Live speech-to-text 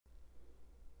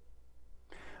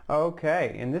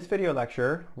Okay, in this video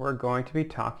lecture, we're going to be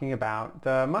talking about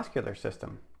the muscular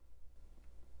system.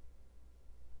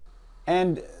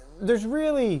 And there's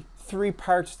really three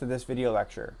parts to this video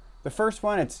lecture. The first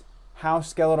one, it's how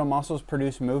skeletal muscles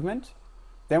produce movement.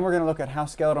 Then we're going to look at how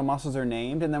skeletal muscles are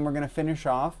named, and then we're going to finish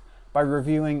off by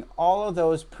reviewing all of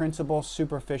those principal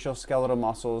superficial skeletal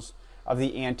muscles of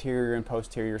the anterior and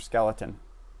posterior skeleton.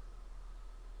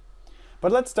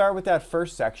 But let's start with that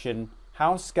first section,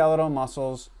 how skeletal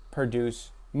muscles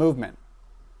produce movement.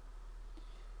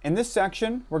 In this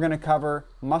section, we're going to cover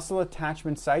muscle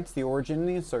attachment sites, the origin and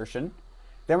the insertion.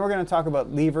 Then we're going to talk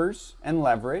about levers and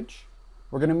leverage.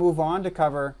 We're going to move on to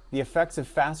cover the effects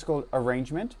of fascicle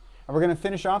arrangement. And we're going to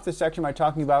finish off this section by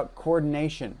talking about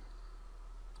coordination.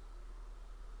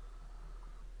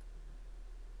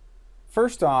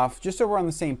 First off, just so we're on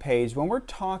the same page, when we're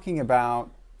talking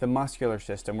about the muscular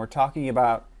system, we're talking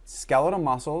about skeletal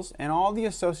muscles and all the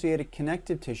associated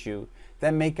connective tissue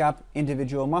that make up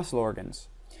individual muscle organs.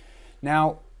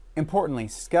 Now, importantly,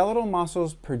 skeletal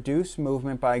muscles produce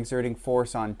movement by exerting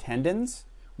force on tendons,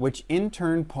 which in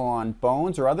turn pull on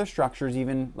bones or other structures,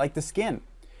 even like the skin.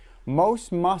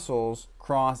 Most muscles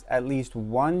cross at least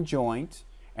one joint,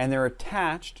 and they're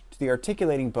attached to the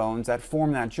articulating bones that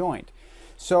form that joint.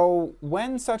 So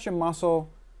when such a muscle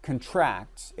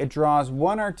contracts, it draws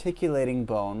one articulating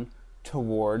bone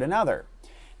toward another.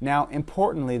 Now,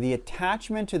 importantly, the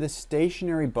attachment to the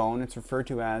stationary bone, it's referred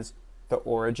to as the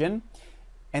origin,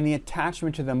 and the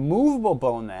attachment to the movable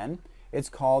bone then, it's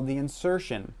called the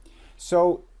insertion.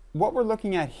 So what we're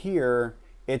looking at here,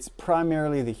 it's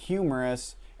primarily the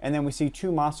humerus, and then we see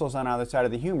two muscles on either side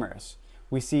of the humerus.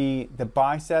 We see the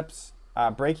biceps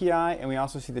brachii, and we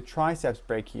also see the triceps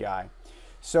brachii.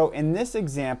 So in this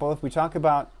example, if we talk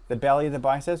about the belly of the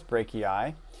biceps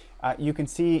brachii, you can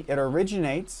see it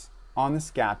originates on the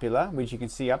scapula, which you can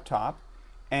see up top,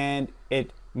 and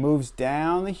it moves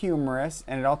down the humerus,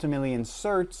 and it ultimately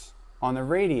inserts on the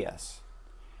radius.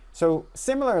 So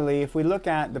similarly, if we look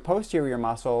at the posterior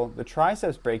muscle, the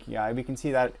triceps brachii, we can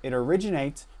see that it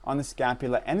originates on the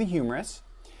scapula and the humerus,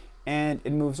 and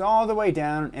it moves all the way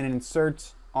down and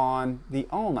inserts on the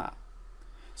ulna.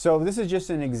 So this is just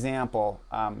an example,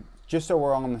 just so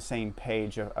we're all on the same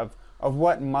page of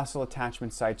what muscle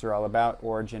attachment sites are all about,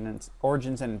 origins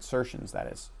and insertions, that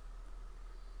is.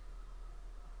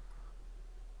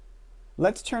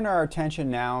 Let's turn our attention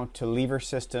now to lever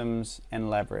systems and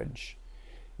leverage.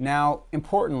 Now,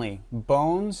 importantly,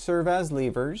 bones serve as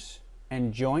levers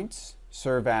and joints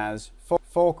serve as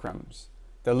fulcrums.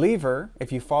 The lever,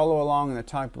 if you follow along in the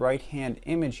top right-hand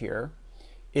image here,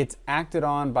 it's acted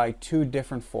on by two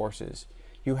different forces.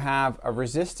 You have a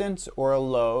resistance or a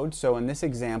load. So in this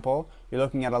example, you're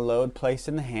looking at a load placed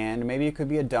in the hand. Maybe it could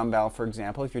be a dumbbell, for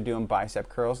example, if you're doing bicep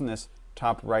curls in this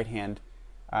top right-hand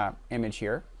image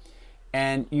here.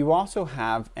 And you also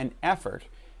have an effort,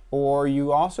 or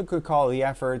you also could call the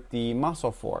effort the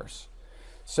muscle force.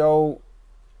 So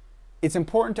it's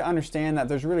important to understand that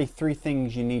there's really three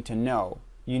things you need to know.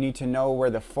 You need to know where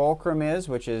the fulcrum is,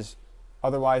 which is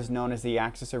otherwise known as the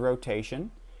axis of rotation.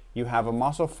 You have a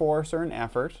muscle force or an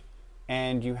effort,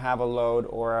 and you have a load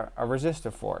or a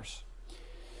resistive force.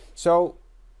 So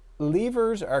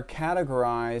levers are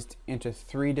categorized into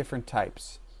three different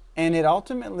types, and it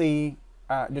ultimately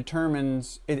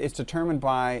it's determined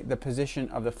by the position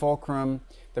of the fulcrum,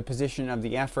 the position of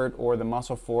the effort or the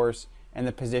muscle force, and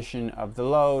the position of the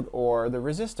load or the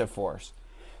resistive force.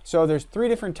 So there's three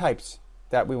different types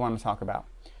that we want to talk about.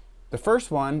 The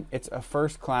first one, it's a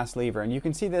first-class lever, and you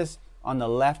can see this on the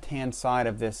left-hand side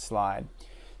of this slide.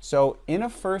 So in a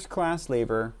first-class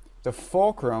lever, the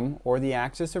fulcrum, or the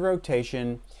axis of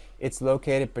rotation, it's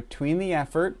located between the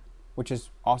effort, which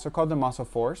is also called the muscle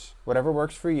force, whatever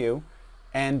works for you,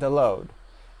 and the load.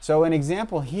 So an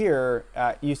example here,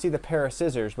 you see the pair of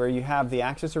scissors where you have the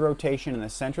axis of rotation in the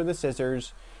center of the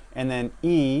scissors, and then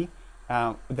E,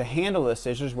 the handle of the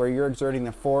scissors where you're exerting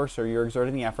the force or you're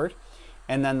exerting the effort,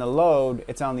 and then the load,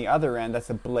 it's on the other end, that's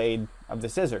the blade of the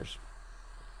scissors.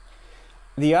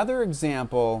 The other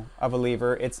example of a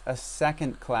lever, it's a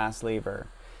second-class lever.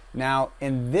 Now,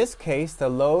 in this case, the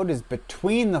load is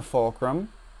between the fulcrum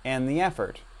and the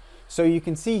effort. So you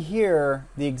can see here,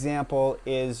 the example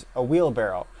is a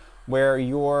wheelbarrow, where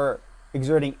you're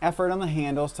exerting effort on the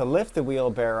handles to lift the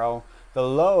wheelbarrow. The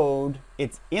load,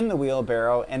 it's in the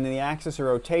wheelbarrow, and the axis of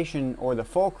rotation, or the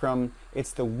fulcrum,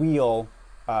 it's the wheel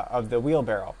of the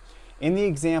wheelbarrow. In the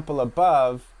example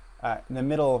above, the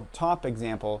middle top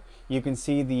example, you can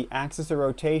see the axis of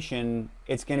rotation,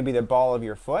 it's going to be the ball of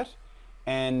your foot,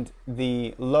 and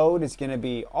the load is going to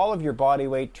be all of your body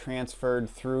weight transferred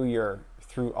through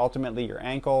ultimately your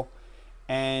ankle,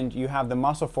 and you have the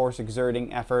muscle force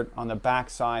exerting effort on the back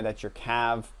side, that's your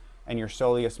calf and your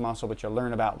soleus muscle, which you'll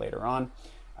learn about later on,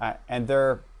 and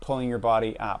they're pulling your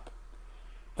body up.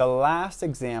 The last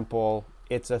example,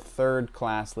 it's a third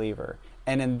class lever,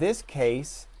 and in this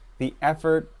case the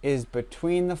effort is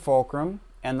between the fulcrum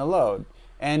and the load.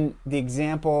 And the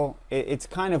example, it's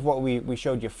kind of what we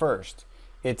showed you first.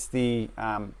 It's the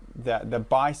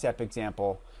bicep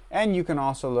example, and you can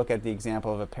also look at the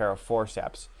example of a pair of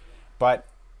forceps. But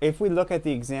if we look at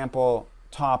the example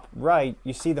top right,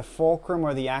 you see the fulcrum,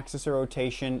 or the axis of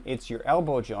rotation, it's your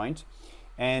elbow joint,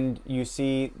 and you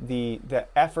see the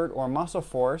effort or muscle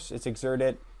force, it's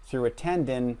exerted through a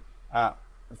tendon,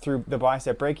 through the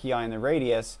bicep brachii and the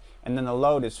radius, and then the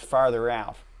load is farther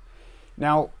out.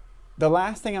 Now, the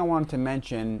last thing I wanted to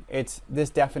mention, it's this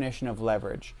definition of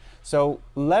leverage. So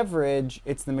leverage,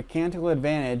 it's the mechanical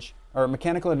advantage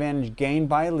gained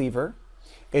by a lever.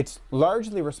 It's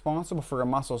largely responsible for a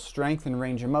muscle's strength and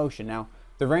range of motion. Now,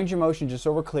 the range of motion, just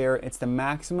so we're clear, it's the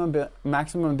maximum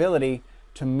ability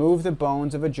to move the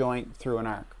bones of a joint through an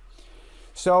arc.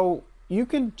 So you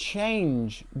can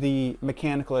change the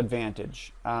mechanical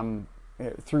advantage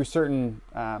through certain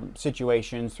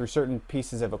situations, through certain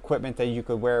pieces of equipment that you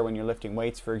could wear when you're lifting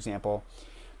weights, for example.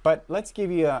 But let's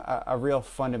give you a real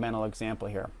fundamental example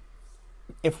here.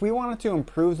 If we wanted to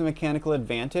improve the mechanical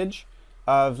advantage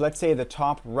of, let's say, the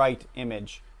top right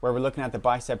image, where we're looking at the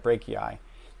bicep brachii,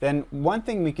 then one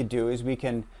thing we could do is we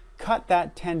can cut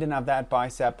that tendon of that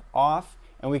bicep off,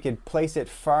 and we could place it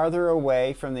farther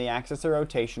away from the axis of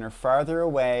rotation, or farther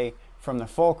away from the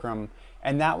fulcrum,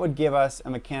 and that would give us a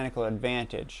mechanical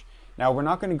advantage. Now, we're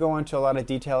not going to go into a lot of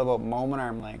detail about moment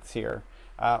arm lengths here.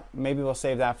 Maybe we'll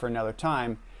save that for another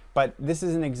time, but this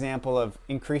is an example of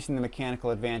increasing the mechanical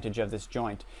advantage of this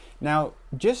joint. Now,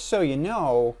 just so you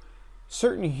know,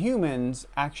 certain humans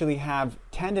actually have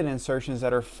tendon insertions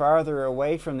that are farther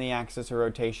away from the axis of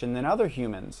rotation than other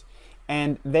humans,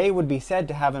 and they would be said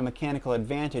to have a mechanical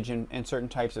advantage in certain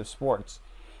types of sports.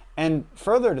 And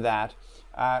further to that,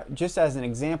 just as an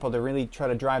example to really try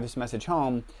to drive this message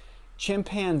home,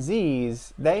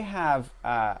 chimpanzees, they have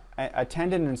a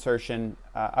tendon insertion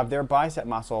of their bicep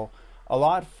muscle a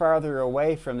lot farther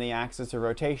away from the axis of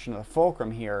rotation of the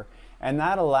fulcrum here, and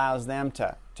that allows them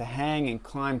to hang and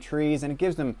climb trees, and it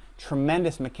gives them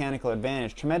tremendous mechanical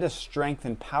advantage, tremendous strength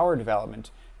and power development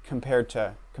compared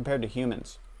to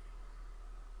humans.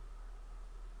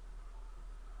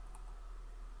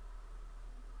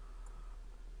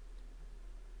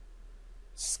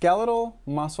 Skeletal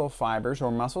muscle fibers,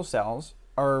 or muscle cells,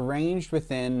 are arranged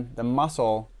within the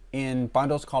muscle in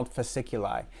bundles called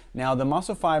fasciculi. Now, the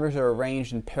muscle fibers are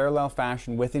arranged in parallel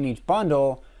fashion within each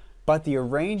bundle, but the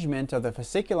arrangement of the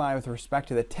fasciculi with respect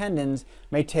to the tendons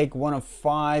may take one of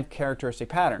 5 characteristic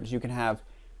patterns. You can have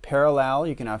parallel,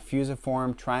 you can have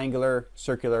fusiform, triangular,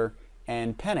 circular,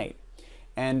 and pennate.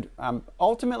 And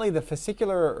ultimately, the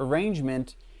fascicular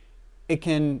arrangement, it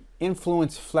can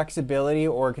influence flexibility,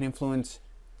 or it can influence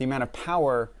the amount of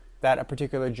power that a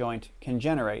particular joint can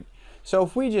generate. So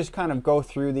if we just kind of go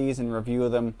through these and review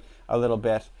them a little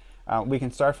bit, we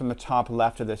can start from the top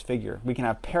left of this figure. We can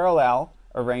have parallel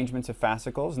arrangements of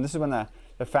fascicles, and this is when the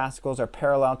fascicles are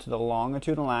parallel to the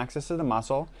longitudinal axis of the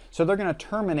muscle, so they're going to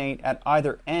terminate at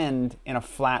either end in a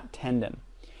flat tendon.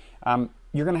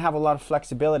 You're going to have a lot of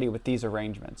flexibility with these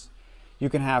arrangements. You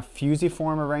can have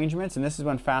fusiform arrangements, and this is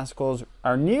when fascicles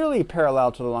are nearly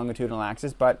parallel to the longitudinal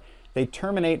axis, but they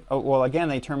terminate, well, again,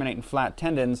 they terminate in flat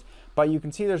tendons, but you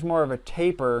can see there's more of a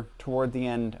taper toward the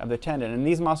end of the tendon, and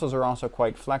these muscles are also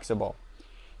quite flexible.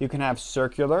 You can have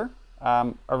circular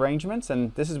arrangements,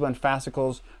 and this is when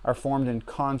fascicles are formed in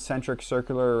concentric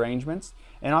circular arrangements,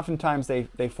 and oftentimes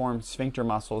they form sphincter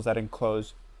muscles that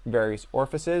enclose various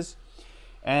orifices.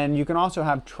 And you can also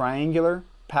have triangular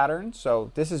patterns,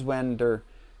 so this is when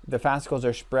the fascicles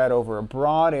are spread over a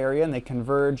broad area and they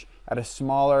converge at a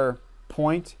smaller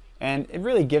point, and it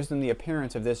really gives them the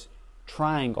appearance of this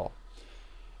triangle.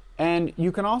 And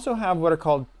you can also have what are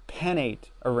called pennate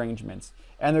arrangements,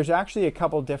 and there's actually a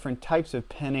couple different types of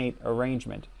pennate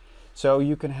arrangement. So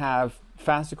you can have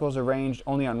fascicles arranged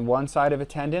only on one side of a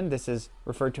tendon. This is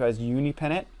referred to as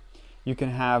unipennate. You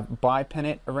can have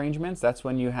bipennate arrangements. That's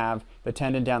when you have the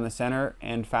tendon down the center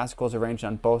and fascicles arranged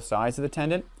on both sides of the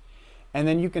tendon. And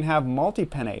then you can have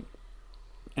multipennate.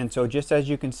 And so just as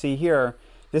you can see here,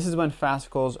 this is when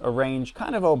fascicles arrange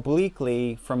kind of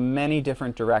obliquely from many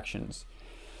different directions.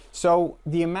 So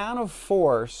the amount of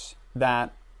force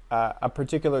that a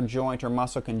particular joint or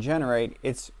muscle can generate,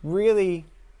 it's really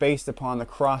based upon the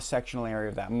cross-sectional area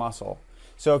of that muscle.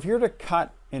 So if you're to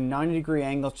cut in 90-degree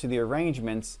angles to the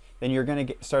arrangements, then you're going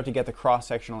to start to get the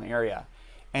cross-sectional area.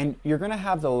 And you're going to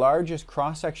have the largest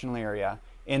cross-sectional area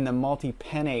in the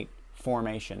multi-pennate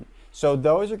formation. So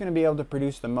those are going to be able to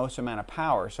produce the most amount of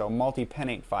power, so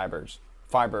multi-pennate fiber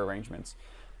arrangements.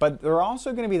 But they're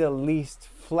also going to be the least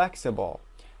flexible.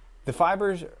 The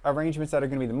fibers arrangements that are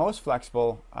going to be the most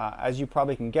flexible, as you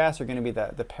probably can guess, are going to be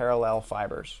the parallel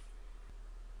fibers.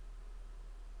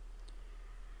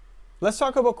 Let's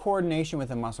talk about coordination with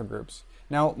the muscle groups.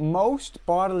 Now, most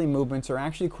bodily movements are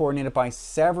actually coordinated by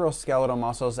several skeletal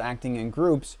muscles acting in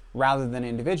groups rather than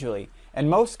individually. And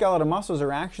most skeletal muscles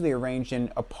are actually arranged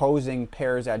in opposing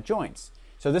pairs at joints.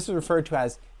 So this is referred to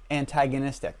as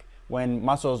antagonistic, when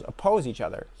muscles oppose each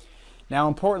other. Now,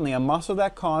 importantly, a muscle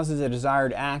that causes a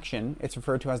desired action, it's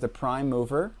referred to as the prime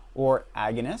mover or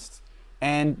agonist,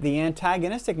 and the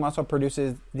antagonistic muscle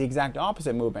produces the exact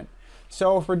opposite movement.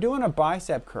 So if we're doing a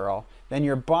bicep curl, then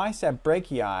your bicep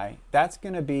brachii, that's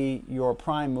going to be your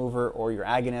prime mover or your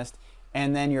agonist,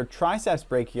 and then your triceps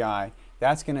brachii,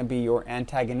 that's going to be your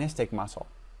antagonistic muscle.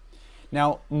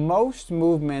 Now, most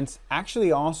movements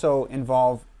actually also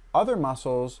involve other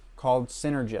muscles called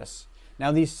synergists.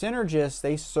 Now, these synergists,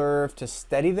 they serve to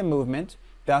steady the movement,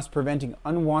 thus preventing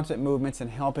unwanted movements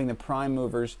and helping the prime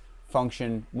movers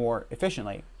function more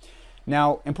efficiently.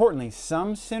 Now, importantly,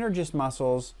 some synergist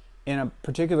muscles in a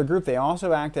particular group, they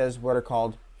also act as what are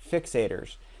called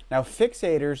fixators. Now,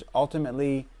 fixators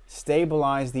ultimately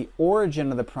stabilize the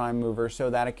origin of the prime mover so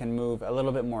that it can move a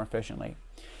little bit more efficiently.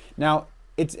 Now,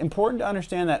 it's important to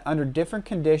understand that under different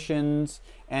conditions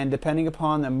and depending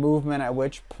upon the movement at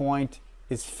which point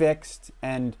is fixed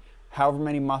and however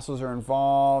many muscles are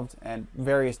involved and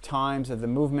various times of the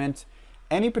movement,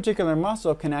 any particular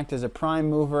muscle can act as a prime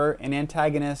mover, an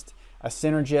antagonist, a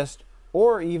synergist,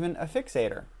 or even a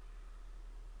fixator.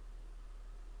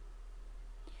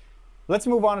 Let's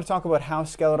move on to talk about how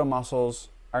skeletal muscles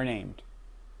are named.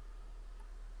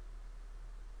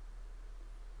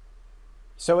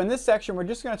 So in this section, we're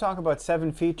just going to talk about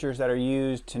 7 features that are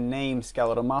used to name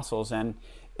skeletal muscles. And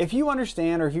if you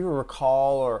understand or if you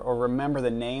recall or remember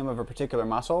the name of a particular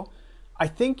muscle, I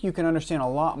think you can understand a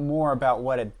lot more about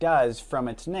what it does from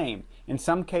its name. In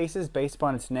some cases, based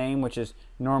upon its name, which is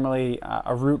normally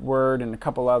a root word and a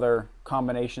couple other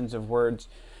combinations of words,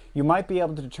 you might be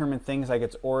able to determine things like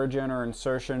its origin or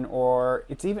insertion or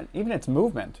even its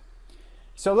movement.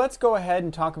 So let's go ahead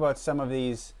and talk about some of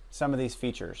these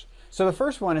features. So the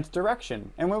first one is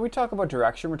direction. And when we talk about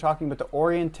direction, we're talking about the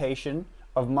orientation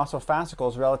of muscle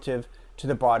fascicles relative to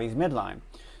the body's midline.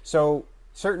 So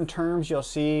certain terms you'll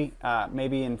see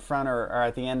maybe in front or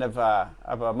at the end of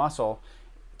a muscle,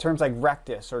 terms like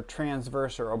rectus or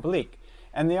transverse or oblique.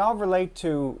 And they all relate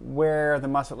to where the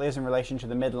muscle is in relation to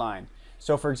the midline.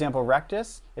 So for example,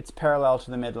 rectus, it's parallel to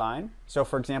the midline. So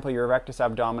for example, your rectus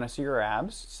abdominis or your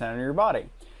abs, center of your body.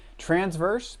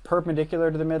 Transverse,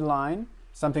 perpendicular to the midline,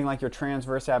 something like your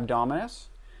transverse abdominis.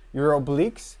 Your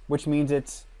obliques, which means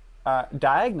it's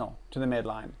diagonal to the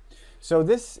midline. So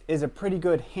this is a pretty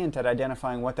good hint at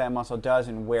identifying what that muscle does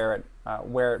and where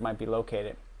it might be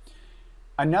located.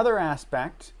 Another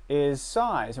aspect is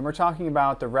size, and we're talking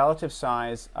about the relative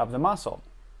size of the muscle.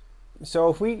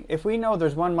 So if we know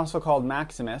there's one muscle called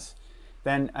maximus,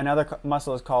 then another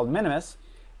muscle is called minimus,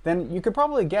 then you could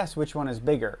probably guess which one is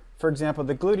bigger. For example,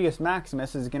 the gluteus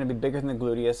maximus is going to be bigger than the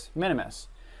gluteus minimus.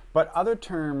 But other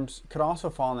terms could also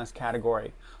fall in this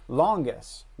category.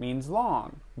 Longus means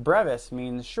long. Brevis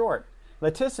means short.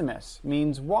 Latissimus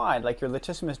means wide, like your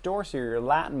latissimus dorsi or your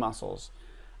latin muscles.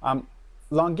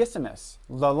 Longissimus,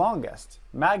 the longest.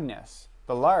 Magnus,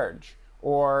 the large.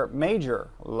 Or major,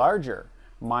 larger.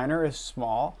 Minor is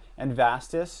small, and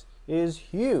vastus is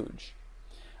huge.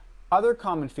 Other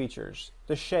common features,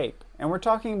 the shape, and we're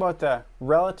talking about the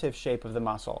relative shape of the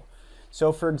muscle.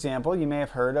 So for example, you may have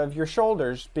heard of your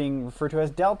shoulders being referred to as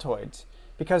deltoids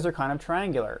because they're kind of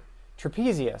triangular.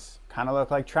 Trapezius, kind of look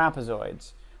like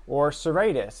trapezoids. Or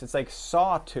serratus, it's like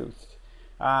sawtoothed.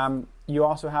 You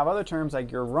also have other terms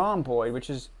like your rhomboid, which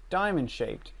is diamond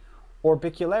shaped.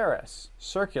 Orbicularis,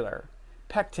 circular.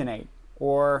 Pectinate,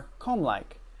 or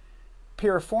comb-like.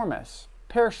 Piriformis,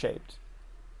 pear-shaped.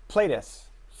 Platus,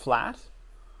 flat.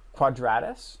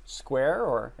 Quadratus, square,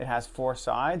 or it has 4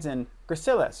 sides. And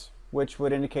gracilis, which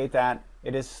would indicate that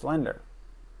it is slender.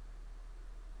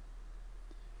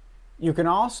 You can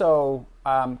also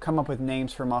come up with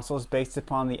names for muscles based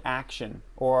upon the action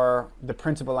or the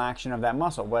principal action of that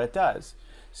muscle, what it does.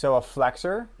 So a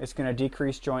flexor is going to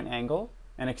decrease joint angle.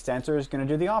 An extensor is going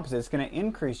to do the opposite. It's going to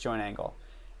increase joint angle.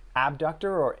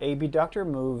 Abductor or abductor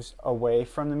moves away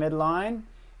from the midline,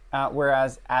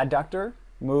 whereas adductor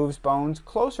moves bones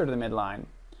closer to the midline.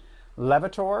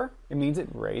 Levator, it means it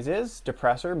raises.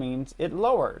 Depressor means it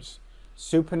lowers.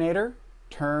 Supinator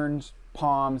turns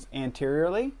palms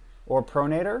anteriorly, or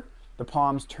pronator, the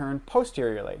palms turn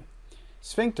posteriorly.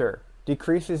 Sphincter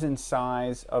decreases in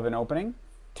size of an opening.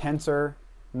 Tensor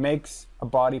makes a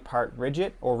body part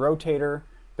rigid, or rotator,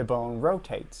 the bone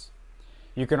rotates.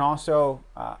 You can also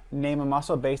name a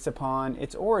muscle based upon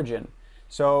its origin.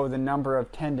 So the number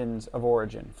of tendons of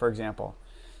origin, for example.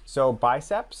 So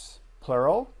biceps,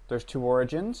 plural, there's 2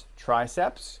 origins.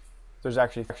 Triceps, there's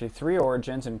actually 3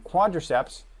 origins. And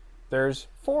quadriceps, there's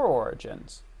 4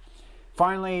 origins.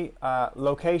 Finally,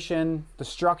 location, the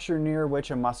structure near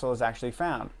which a muscle is actually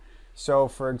found. So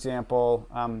for example,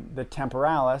 the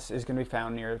temporalis is going to be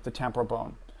found near the temporal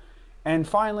bone. And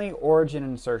finally, origin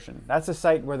and insertion. That's the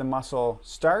site where the muscle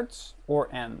starts or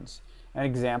ends. An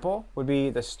example would be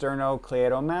the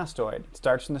sternocleidomastoid. It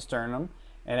starts in the sternum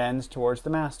and ends towards the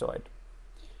mastoid.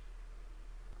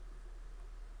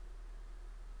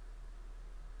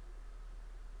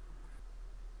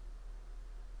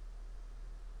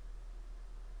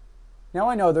 Now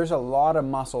I know there's a lot of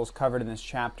muscles covered in this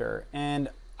chapter, and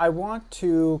I want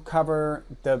to cover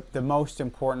the most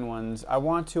important ones. I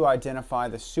want to identify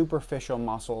the superficial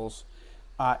muscles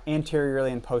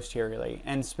anteriorly and posteriorly.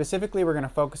 And specifically, we're going to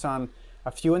focus on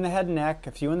a few in the head and neck,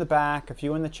 a few in the back, a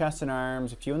few in the chest and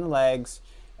arms, a few in the legs,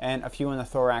 and a few in the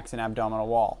thorax and abdominal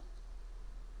wall.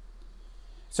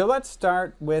 So let's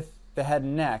start with the head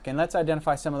and neck, and let's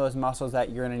identify some of those muscles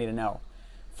that you're going to need to know.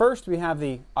 First, we have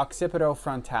the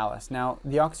occipitofrontalis. Now,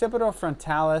 the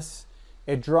occipitofrontalis,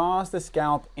 it draws the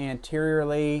scalp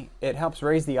anteriorly, it helps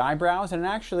raise the eyebrows, and it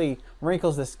actually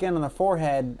wrinkles the skin on the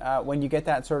forehead when you get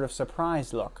that sort of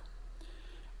surprised look.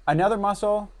 Another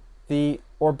muscle, the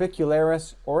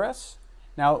orbicularis oris.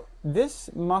 Now, this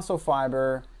muscle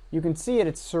fiber, you can see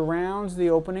it surrounds the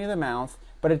opening of the mouth,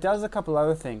 but it does a couple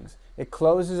other things. It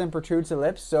closes and protrudes the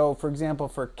lips. So, for example,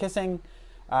 for kissing,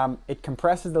 it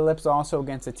compresses the lips also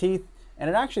against the teeth, and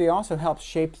it actually also helps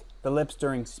shape the lips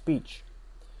during speech.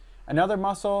 Another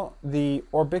muscle, the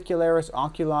orbicularis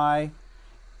oculi,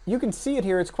 you can see it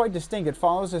here, it's quite distinct. It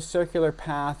follows a circular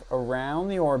path around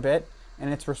the orbit,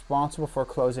 and it's responsible for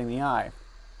closing the eye.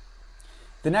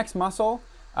 The next muscle,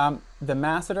 the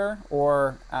masseter,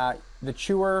 or the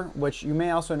chewer, which you may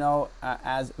also know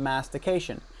as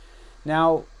mastication.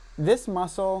 Now, this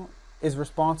muscle is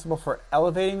responsible for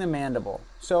elevating the mandible,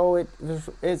 so it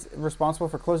is responsible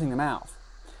for closing the mouth.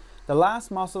 The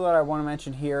last muscle that I want to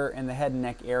mention here in the head and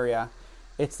neck area,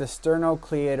 it's the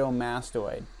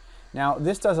sternocleidomastoid. Now,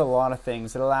 this does a lot of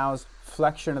things. It allows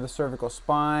flexion of the cervical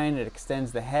spine, it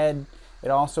extends the head, it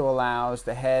also allows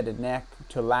the head and neck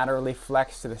to laterally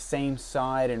flex to the same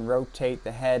side and rotate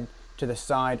the head to the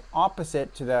side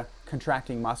opposite to the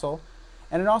contracting muscle,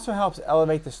 and it also helps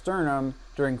elevate the sternum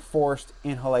during forced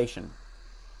inhalation.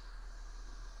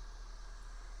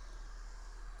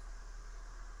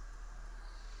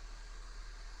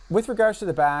 With regards to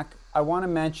the back, I want to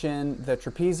mention the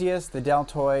trapezius, the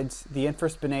deltoids, the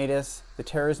infraspinatus, the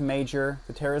teres major,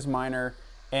 the teres minor,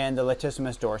 and the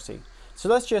latissimus dorsi. So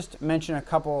let's just mention a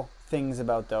couple things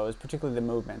about those, particularly the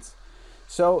movements.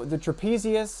 So the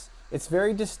trapezius, it's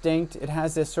very distinct. It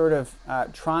has this sort of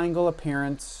triangle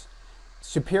appearance.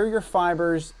 Superior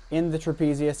fibers in the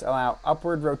trapezius allow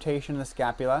upward rotation of the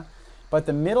scapula, but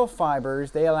the middle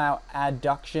fibers, they allow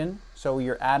adduction, so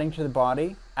you're adding to the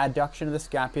body, adduction of the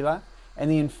scapula, and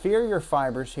the inferior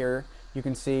fibers here, you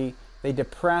can see, they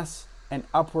depress and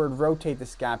upward rotate the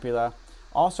scapula.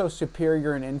 Also,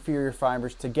 superior and inferior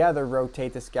fibers together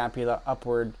rotate the scapula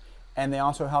upward, and they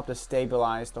also help to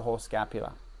stabilize the whole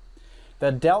scapula.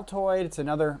 The deltoid, it's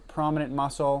another prominent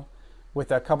muscle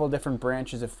with a couple different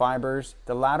branches of fibers.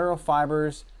 The lateral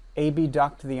fibers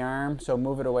abduct the arm, so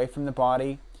move it away from the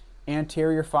body.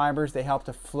 Anterior fibers, they help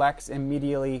to flex and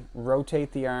medially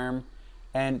rotate the arm.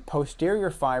 And posterior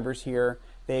fibers here,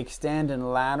 they extend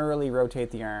and laterally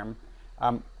rotate the arm,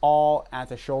 all at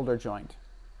the shoulder joint.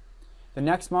 The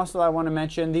next muscle I want to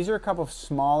mention, these are a couple of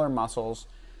smaller muscles.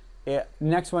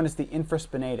 Next one is the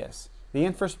infraspinatus. The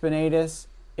infraspinatus,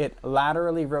 it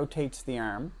laterally rotates the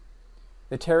arm.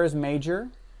 The teres major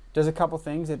does a couple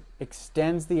things. It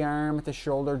extends the arm at the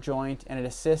shoulder joint, and it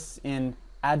assists in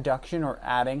adduction, or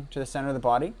adding to the center of the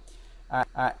body,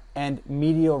 and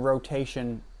medial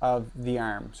rotation of the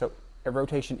arm, so a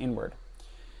rotation inward.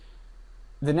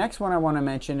 The next one I want to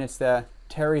mention is the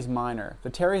teres minor.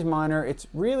 The teres minor, it's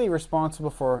really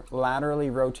responsible for laterally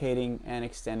rotating and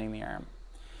extending the arm.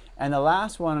 And the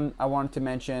last one I wanted to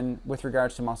mention with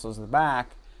regards to muscles of the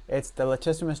back, it's the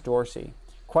latissimus dorsi.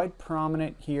 Quite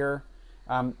prominent here.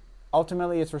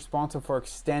 Ultimately, it's responsible for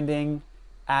extending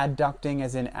adducting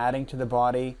as in adding to the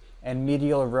body, and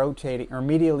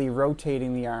medially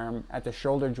rotating the arm at the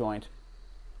shoulder joint.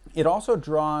 It also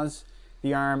draws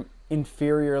the arm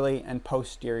inferiorly and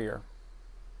posterior.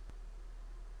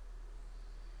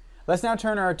 Let's now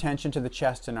turn our attention to the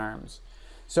chest and arms.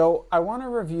 So I want to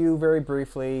review very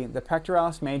briefly the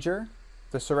pectoralis major,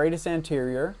 the serratus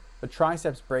anterior, the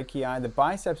triceps brachii, the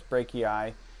biceps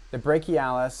brachii, the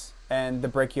brachialis, and the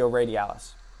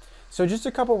brachioradialis. So just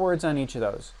a couple words on each of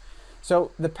those.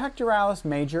 So the pectoralis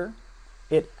major,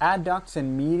 it adducts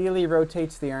and medially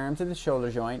rotates the arm to the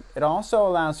shoulder joint. It also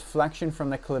allows flexion from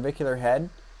the clavicular head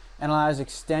and allows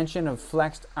extension of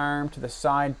flexed arm to the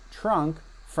side trunk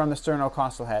from the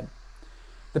sternocostal head.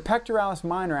 The pectoralis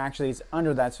minor actually is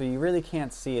under that, so you really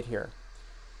can't see it here.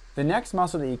 The next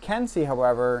muscle that you can see,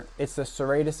 however, it's the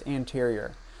serratus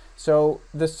anterior. So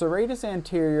the serratus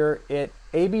anterior, it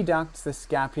abducts the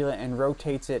scapula and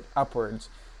rotates it upwards.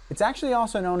 It's actually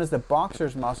also known as the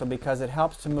boxer's muscle because it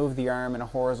helps to move the arm in a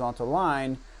horizontal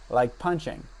line like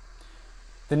punching.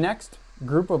 The next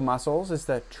group of muscles is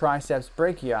the triceps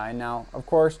brachii. Now, of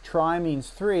course, tri means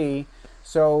three,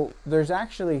 so there's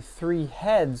actually three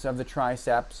heads of the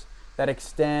triceps that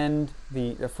extend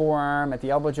the forearm at the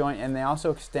elbow joint, and they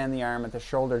also extend the arm at the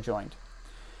shoulder joint.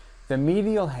 The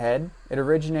medial head, it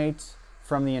originates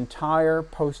from the entire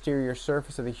posterior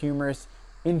surface of the humerus,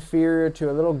 inferior to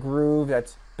a little groove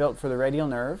that's built for the radial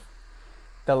nerve.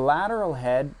 The lateral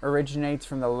head originates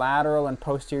from the lateral and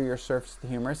posterior surface of the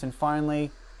humerus, and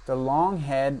finally, the long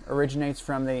head originates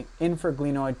from the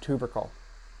infraglenoid tubercle.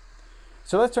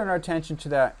 So let's turn our attention to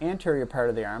the anterior part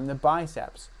of the arm, the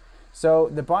biceps. So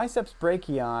the biceps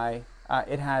brachii,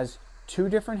 it has two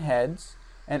different heads,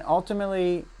 and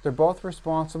ultimately they're both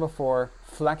responsible for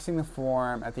flexing the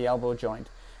forearm at the elbow joint.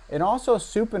 It also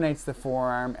supinates the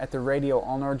forearm at the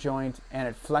radio-ulnar joint, and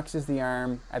it flexes the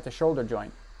arm at the shoulder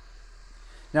joint.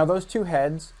 Now those two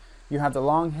heads, you have the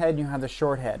long head, you have the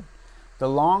short head. The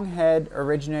long head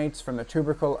originates from the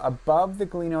tubercle above the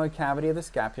glenoid cavity of the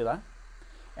scapula,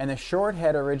 and the short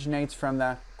head originates from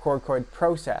the coracoid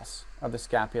process of the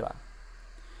scapula.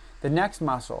 The next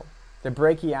muscle, the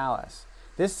brachialis,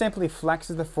 this simply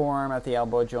flexes the forearm at the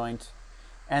elbow joint.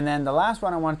 And then the last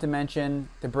one I wanted to mention,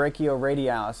 the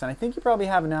brachioradialis, and I think you probably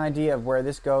have an idea of where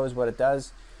this goes, what it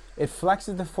does. It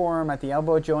flexes the forearm at the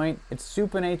elbow joint, it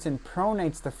supinates and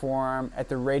pronates the forearm at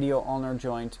the radio-ulnar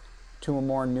joint to a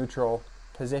more neutral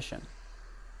position.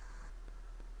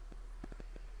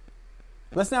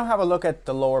 Let's now have a look at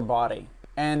the lower body.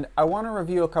 And I want to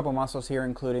review a couple muscles here,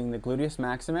 including the gluteus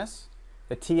maximus,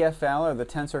 the TFL or the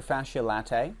tensor fasciae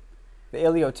latae, the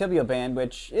iliotibial band,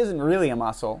 which isn't really a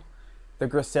muscle, the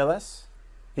gracilis,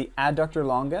 the adductor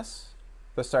longus,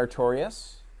 the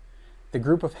sartorius, the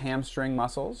group of hamstring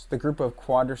muscles, the group of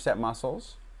quadricep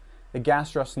muscles, the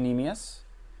gastrocnemius,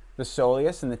 the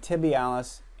soleus, and the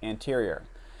tibialis anterior.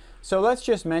 So let's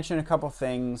just mention a couple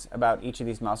things about each of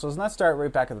these muscles, and let's start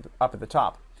right back up at the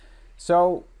top.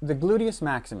 So the gluteus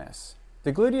maximus.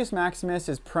 The gluteus maximus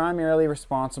is primarily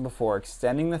responsible for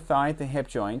extending the thigh at the hip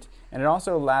joint, and it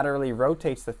also laterally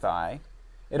rotates the thigh.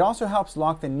 It also helps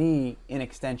lock the knee in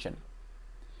extension.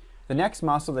 The next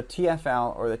muscle, the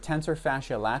TFL or the tensor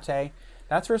fasciae latae,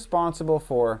 that's responsible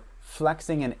for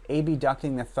flexing and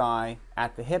abducting the thigh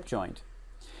at the hip joint.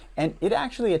 And it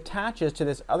actually attaches to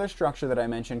this other structure that I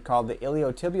mentioned called the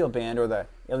iliotibial band or the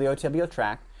iliotibial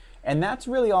tract, and that's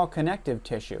really all connective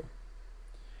tissue.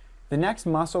 The next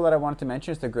muscle that I wanted to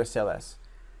mention is the gracilis.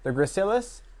 The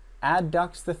gracilis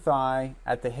adducts the thigh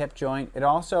at the hip joint. It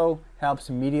also helps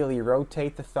medially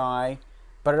rotate the thigh,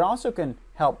 but it also can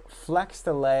help flex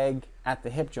the leg at the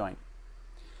hip joint.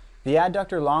 The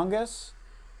adductor longus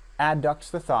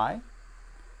adducts the thigh.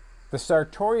 The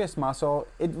sartorius muscle,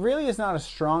 it really is not a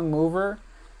strong mover.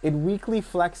 It weakly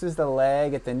flexes the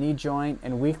leg at the knee joint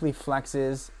and weakly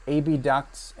flexes,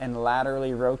 abducts, and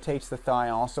laterally rotates the thigh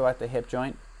also at the hip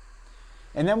joint.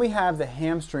 And then we have the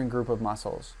hamstring group of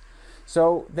muscles.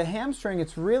 So the hamstring,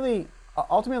 it's really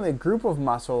ultimately a group of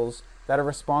muscles that are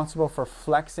responsible for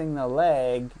flexing the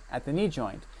leg at the knee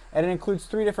joint. And it includes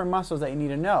three different muscles that you need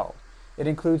to know. It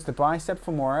includes the bicep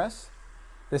femoris,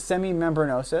 the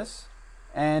semimembranosus,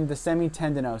 and the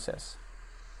semitendinosus.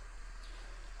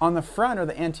 On the front or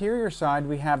the anterior side,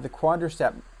 we have the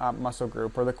quadricep muscle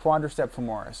group or the quadricep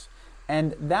femoris.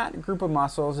 And that group of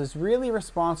muscles is really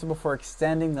responsible for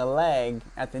extending the leg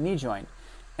at the knee joint.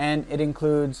 And it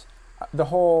includes the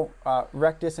whole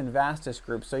rectus and vastus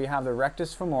group. So you have the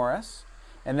rectus femoris,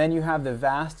 and then you have the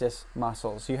vastus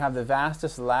muscles. You have the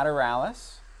vastus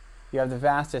lateralis, you have the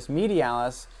vastus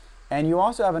medialis, and you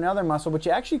also have another muscle which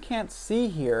you actually can't see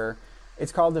here.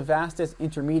 It's called the vastus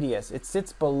intermedius. It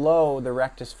sits below the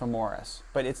rectus femoris,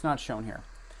 but it's not shown here.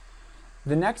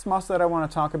 The next muscle that I want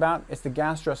to talk about is the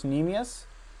gastrocnemius,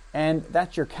 and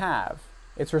that's your calf.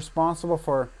 It's responsible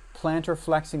for plantar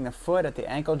flexing the foot at the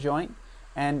ankle joint,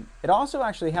 and it also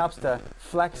actually helps to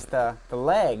flex the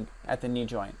leg at the knee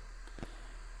joint.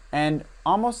 And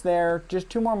almost there, just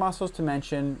two more muscles to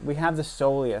mention. We have the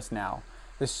soleus now.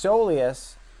 The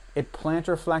soleus, it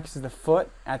plantar flexes the foot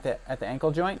at the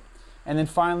ankle joint. And then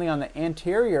finally on the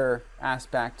anterior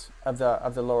aspect of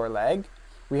the lower leg,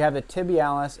 we have the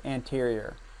tibialis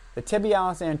anterior. The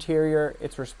tibialis anterior,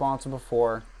 it's responsible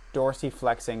for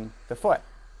dorsiflexing the foot.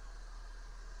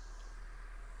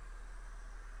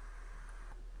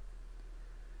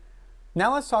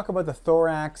 Now let's talk about the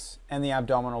thorax and the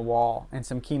abdominal wall and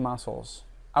some key muscles.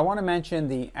 I want to mention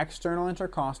the external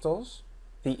intercostals,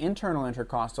 the internal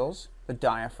intercostals, the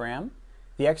diaphragm,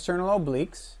 the external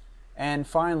obliques, and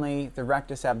finally the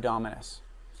rectus abdominis.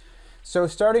 So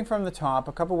starting from the top,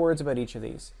 a couple words about each of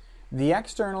these. The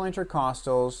external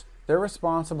intercostals, they're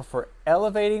responsible for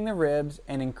elevating the ribs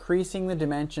and increasing the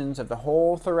dimensions of the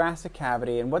whole thoracic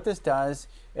cavity, and what this does,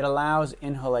 it allows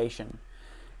inhalation.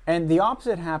 And the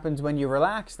opposite happens when you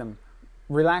relax them.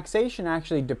 Relaxation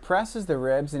actually depresses the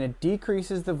ribs and it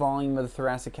decreases the volume of the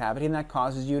thoracic cavity, and that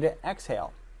causes you to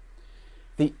exhale.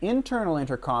 The internal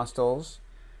intercostals,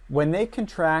 when they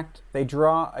contract, they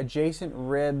draw adjacent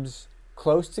ribs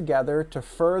close together to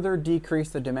further decrease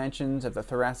the dimensions of the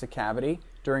thoracic cavity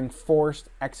during forced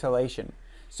exhalation.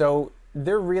 So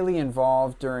they're really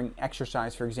involved during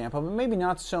exercise, for example, but maybe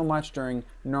not so much during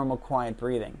normal quiet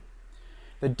breathing.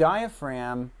 The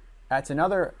diaphragm, that's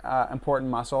another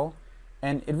important muscle,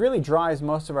 and it really drives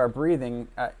most of our breathing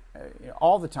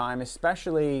all the time,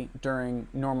 especially during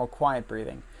normal quiet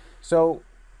breathing. So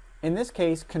in this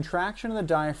case, contraction of the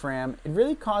diaphragm, it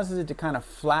really causes it to kind of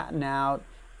flatten out,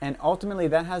 and ultimately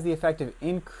that has the effect of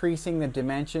increasing the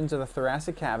dimensions of the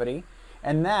thoracic cavity,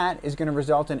 and that is going to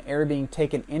result in air being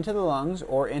taken into the lungs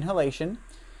or inhalation.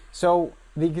 So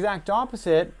the exact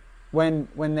opposite, when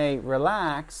they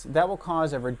relax, that will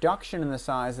cause a reduction in the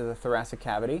size of the thoracic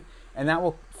cavity, and that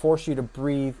will force you to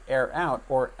breathe air out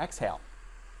or exhale.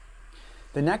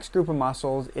 The next group of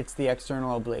muscles, it's the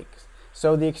external obliques.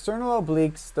 So the external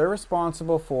obliques, they're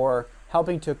responsible for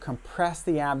helping to compress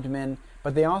the abdomen,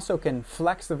 but they also can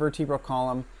flex the vertebral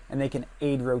column and they can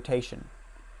aid rotation.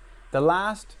 The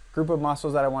last group of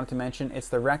muscles that I wanted to mention, it's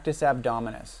the rectus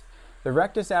abdominis. The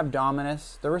rectus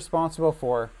abdominis, they're responsible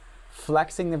for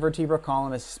flexing the vertebral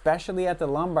column, especially at the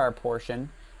lumbar portion,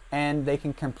 and they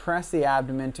can compress the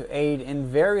abdomen to aid in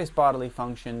various bodily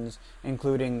functions,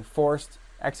 including forced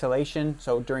exhalation,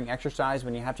 so during exercise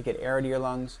when you have to get air out of your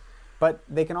lungs, but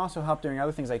they can also help during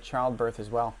other things like childbirth as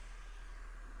well.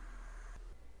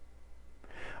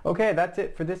 Okay, that's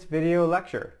it for this video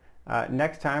lecture.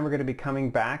 Next time we're going to be coming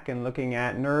back and looking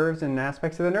at nerves and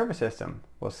aspects of the nervous system.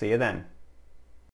 We'll see you then.